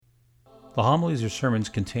The homilies or sermons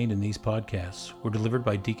contained in these podcasts were delivered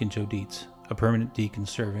by Deacon Joe Dietz, a permanent deacon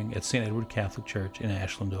serving at St. Edward Catholic Church in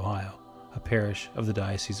Ashland, Ohio, a parish of the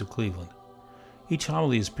Diocese of Cleveland. Each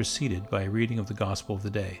homily is preceded by a reading of the Gospel of the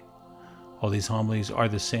day. While these homilies are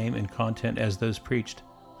the same in content as those preached,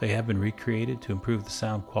 they have been recreated to improve the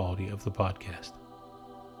sound quality of the podcast.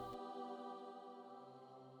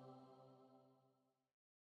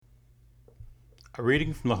 A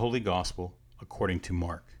reading from the Holy Gospel according to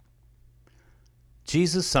Mark.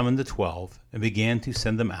 Jesus summoned the 12 and began to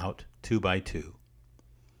send them out 2 by 2,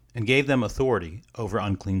 and gave them authority over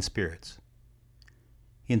unclean spirits.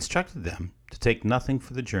 He instructed them to take nothing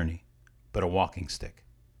for the journey but a walking stick,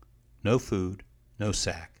 no food, no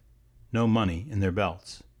sack, no money in their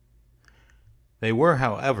belts. They were,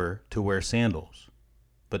 however, to wear sandals,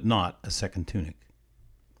 but not a second tunic.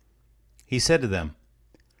 He said to them,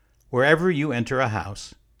 "Wherever you enter a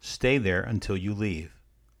house, stay there until you leave.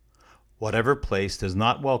 Whatever place does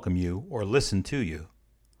not welcome you or listen to you,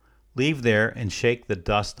 leave there and shake the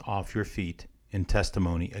dust off your feet in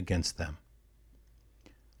testimony against them."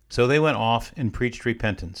 So they went off and preached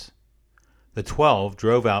repentance. The 12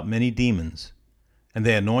 drove out many demons, and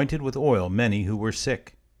they anointed with oil many who were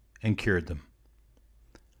sick, and cured them.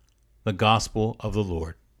 The Gospel of the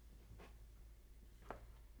Lord.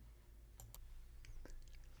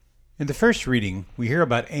 In the first reading, we hear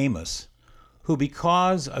about Amos, who,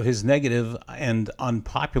 because of his negative and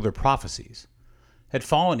unpopular prophecies, had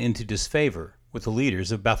fallen into disfavor with the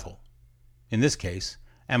leaders of Bethel, in this case,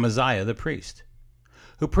 Amaziah the priest,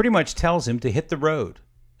 who pretty much tells him to hit the road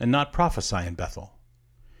and not prophesy in Bethel.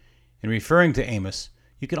 In referring to Amos,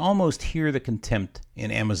 you can almost hear the contempt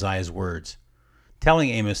in Amaziah's words,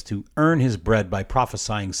 telling Amos to earn his bread by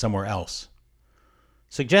prophesying somewhere else,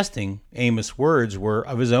 suggesting Amos' words were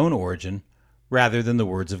of his own origin rather than the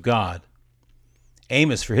words of God.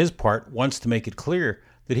 Amos, for his part, wants to make it clear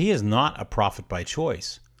that he is not a prophet by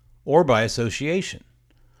choice or by association,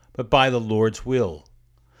 but by the Lord's will,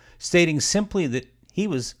 stating simply that he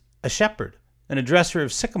was a shepherd and a dresser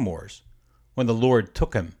of sycamores when the Lord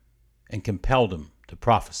took him and compelled him to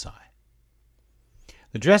prophesy.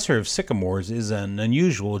 The dresser of sycamores is an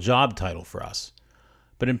unusual job title for us,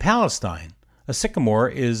 but in Palestine, a sycamore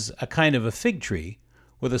is a kind of a fig tree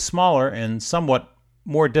with a smaller and somewhat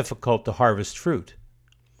more difficult to harvest fruit.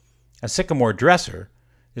 A sycamore dresser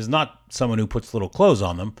is not someone who puts little clothes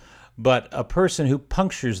on them, but a person who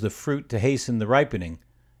punctures the fruit to hasten the ripening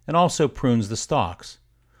and also prunes the stalks,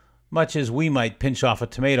 much as we might pinch off a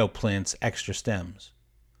tomato plant's extra stems.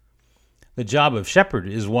 The job of shepherd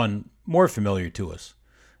is one more familiar to us,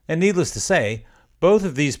 and needless to say, both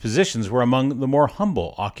of these positions were among the more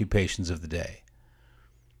humble occupations of the day.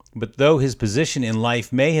 But though his position in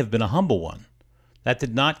life may have been a humble one, that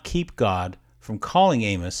did not keep God from calling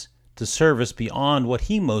Amos to service beyond what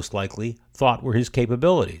he most likely thought were his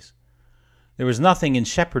capabilities. There was nothing in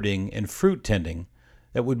shepherding and fruit tending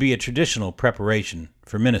that would be a traditional preparation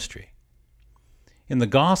for ministry. In the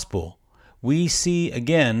Gospel, we see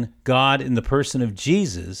again God in the person of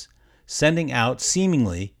Jesus sending out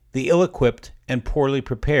seemingly the ill-equipped and poorly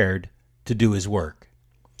prepared to do his work.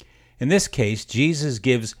 In this case, Jesus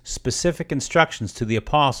gives specific instructions to the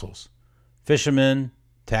apostles, fishermen,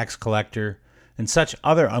 tax collector, and such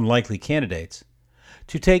other unlikely candidates,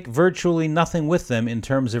 to take virtually nothing with them in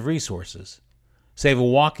terms of resources, save a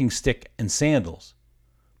walking stick and sandals,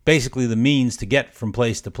 basically the means to get from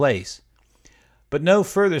place to place, but no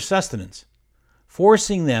further sustenance,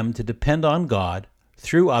 forcing them to depend on God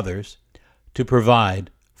through others to provide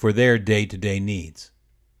for their day-to-day needs.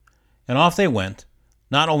 And off they went,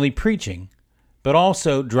 not only preaching, but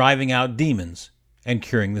also driving out demons and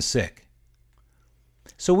curing the sick.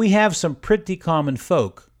 So we have some pretty common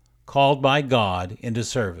folk called by God into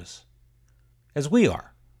service, as we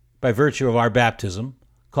are, by virtue of our baptism,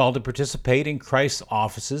 called to participate in Christ's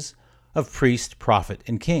offices of priest, prophet,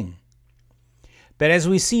 and king. But as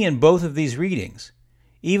we see in both of these readings,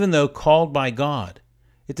 even though called by God,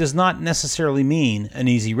 it does not necessarily mean an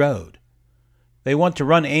easy road. They want to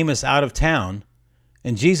run Amos out of town,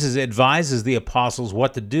 and Jesus advises the apostles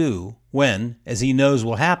what to do when, as he knows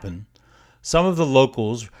will happen, some of the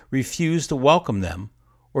locals refuse to welcome them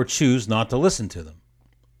or choose not to listen to them.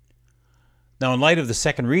 Now, in light of the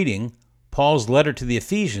second reading, Paul's letter to the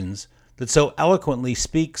Ephesians that so eloquently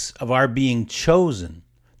speaks of our being chosen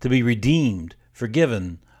to be redeemed,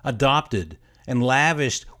 forgiven, adopted, and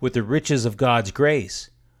lavished with the riches of God's grace,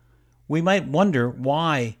 we might wonder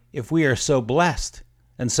why, if we are so blessed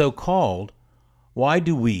and so called, why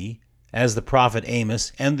do we, as the prophet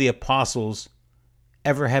Amos and the apostles,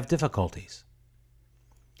 ever have difficulties?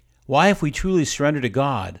 Why, if we truly surrender to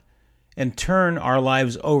God and turn our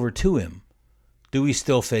lives over to Him, do we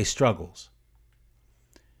still face struggles?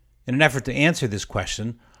 In an effort to answer this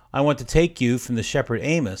question, I want to take you from the shepherd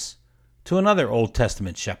Amos to another Old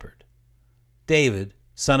Testament shepherd, David,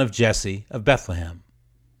 son of Jesse of Bethlehem.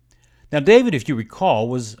 Now David, if you recall,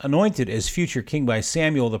 was anointed as future king by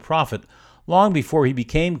Samuel the prophet long before he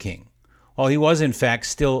became king, while he was in fact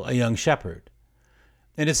still a young shepherd.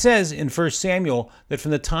 And it says in 1 Samuel that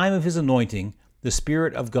from the time of his anointing, the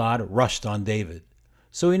Spirit of God rushed on David.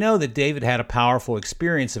 So we know that David had a powerful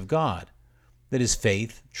experience of God, that his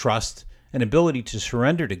faith, trust, and ability to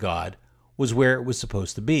surrender to God was where it was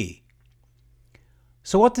supposed to be.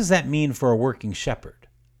 So what does that mean for a working shepherd?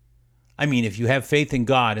 I mean, if you have faith in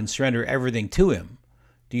God and surrender everything to Him,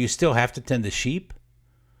 do you still have to tend the sheep?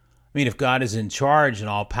 I mean, if God is in charge and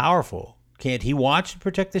all-powerful, can't He watch and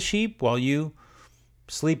protect the sheep while you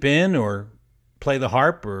sleep in or play the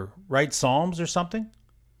harp or write psalms or something?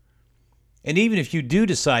 And even if you do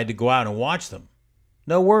decide to go out and watch them,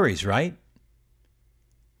 no worries, right?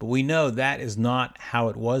 But we know that is not how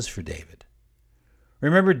it was for David.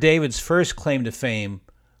 Remember, David's first claim to fame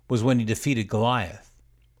was when he defeated Goliath.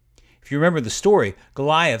 If you remember the story,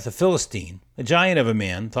 Goliath, a Philistine, a giant of a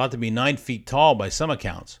man, thought to be 9 feet tall by some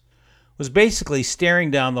accounts, was basically staring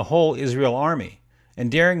down the whole Israel army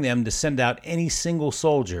and daring them to send out any single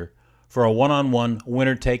soldier for a one-on-one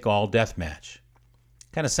winner-take-all death match.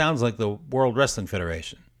 Kind of sounds like the World Wrestling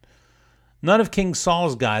Federation. None of King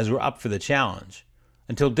Saul's guys were up for the challenge,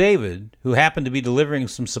 until David, who happened to be delivering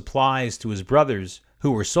some supplies to his brothers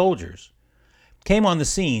who were soldiers, came on the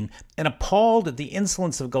scene and, appalled at the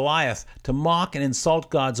insolence of Goliath to mock and insult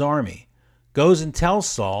God's army, goes and tells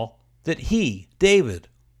Saul that he, David,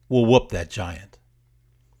 will whoop that giant.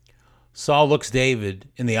 Saul looks David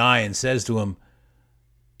in the eye and says to him,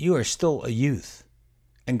 "You are still a youth,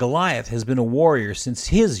 and Goliath has been a warrior since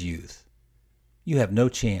his youth. You have no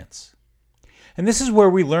chance." And this is where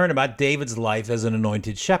we learn about David's life as an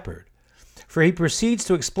anointed shepherd, for he proceeds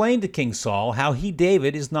to explain to King Saul how he,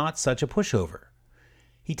 David, is not such a pushover.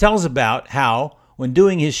 He tells about how, when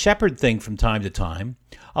doing his shepherd thing from time to time,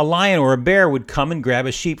 a lion or a bear would come and grab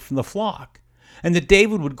a sheep from the flock, and that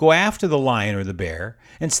David would go after the lion or the bear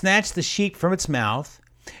and snatch the sheep from its mouth,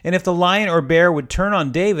 and if the lion or bear would turn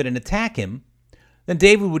on David and attack him, then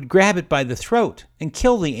David would grab it by the throat and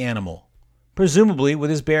kill the animal, presumably with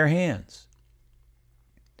his bare hands.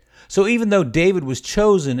 So even though David was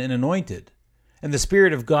chosen and anointed, and the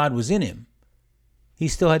Spirit of God was in him, he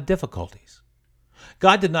still had difficulties.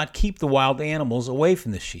 God did not keep the wild animals away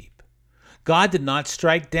from the sheep. God did not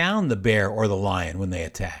strike down the bear or the lion when they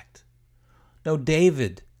attacked. No,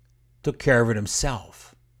 David took care of it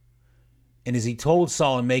himself. And as he told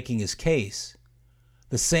Saul in making his case,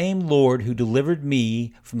 "The same Lord who delivered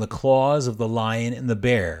me from the claws of the lion and the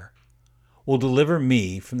bear will deliver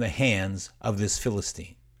me from the hands of this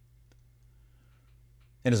Philistine."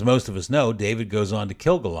 And as most of us know, David goes on to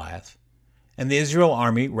kill Goliath, and the Israel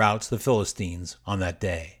army routs the Philistines on that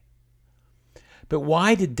day. But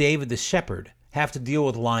why did David the shepherd have to deal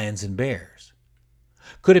with lions and bears?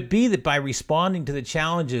 Could it be that by responding to the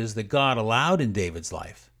challenges that God allowed in David's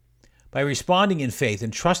life, by responding in faith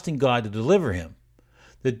and trusting God to deliver him,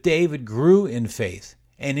 that David grew in faith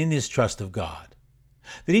and in his trust of God?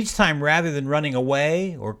 That each time, rather than running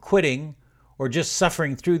away or quitting or just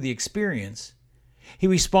suffering through the experience, he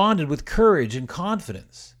responded with courage and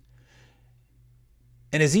confidence.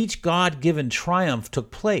 And as each God-given triumph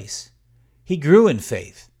took place, he grew in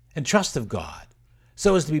faith and trust of God,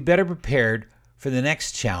 so as to be better prepared for the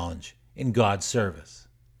next challenge in God's service.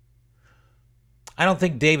 I don't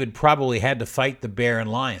think David probably had to fight the bear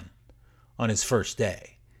and lion on his first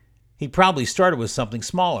day. He probably started with something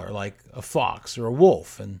smaller, like a fox or a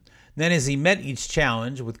wolf, and then as he met each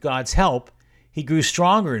challenge with God's help, he grew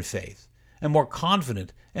stronger in faith and more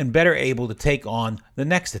confident and better able to take on the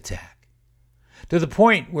next attack, to the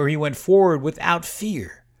point where he went forward without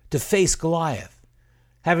fear to face Goliath,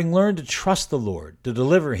 having learned to trust the Lord to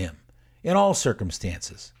deliver him in all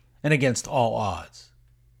circumstances and against all odds.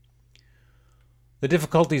 The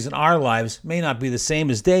difficulties in our lives may not be the same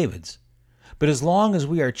as David's, but as long as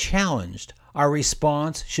we are challenged, our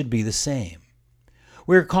response should be the same.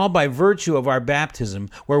 We are called by virtue of our baptism,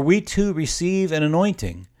 where we too receive an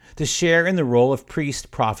anointing, to share in the role of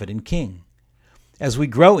priest, prophet, and king. As we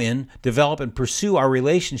grow in, develop, and pursue our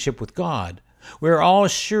relationship with God, we are all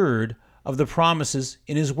assured of the promises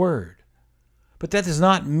in His Word. But that does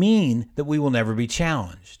not mean that we will never be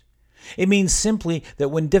challenged. It means simply that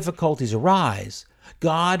when difficulties arise,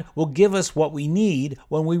 God will give us what we need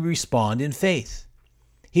when we respond in faith.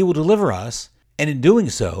 He will deliver us, and in doing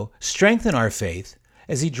so, strengthen our faith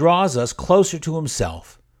as he draws us closer to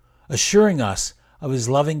himself, assuring us of his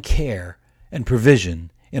loving care and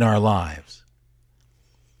provision in our lives.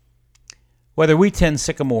 Whether we tend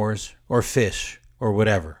sycamores or fish or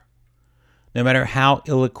whatever, no matter how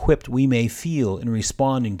ill-equipped we may feel in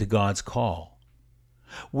responding to God's call,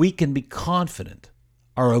 we can be confident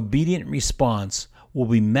our obedient response will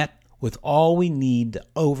be met with all we need to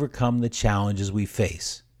overcome the challenges we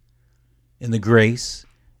face, in the grace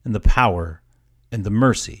and the power and the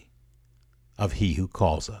mercy of He who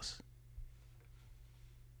calls us.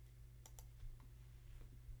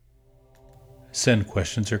 Send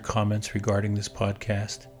questions or comments regarding this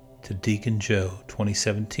podcast to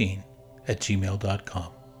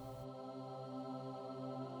deaconjoe2017@gmail.com.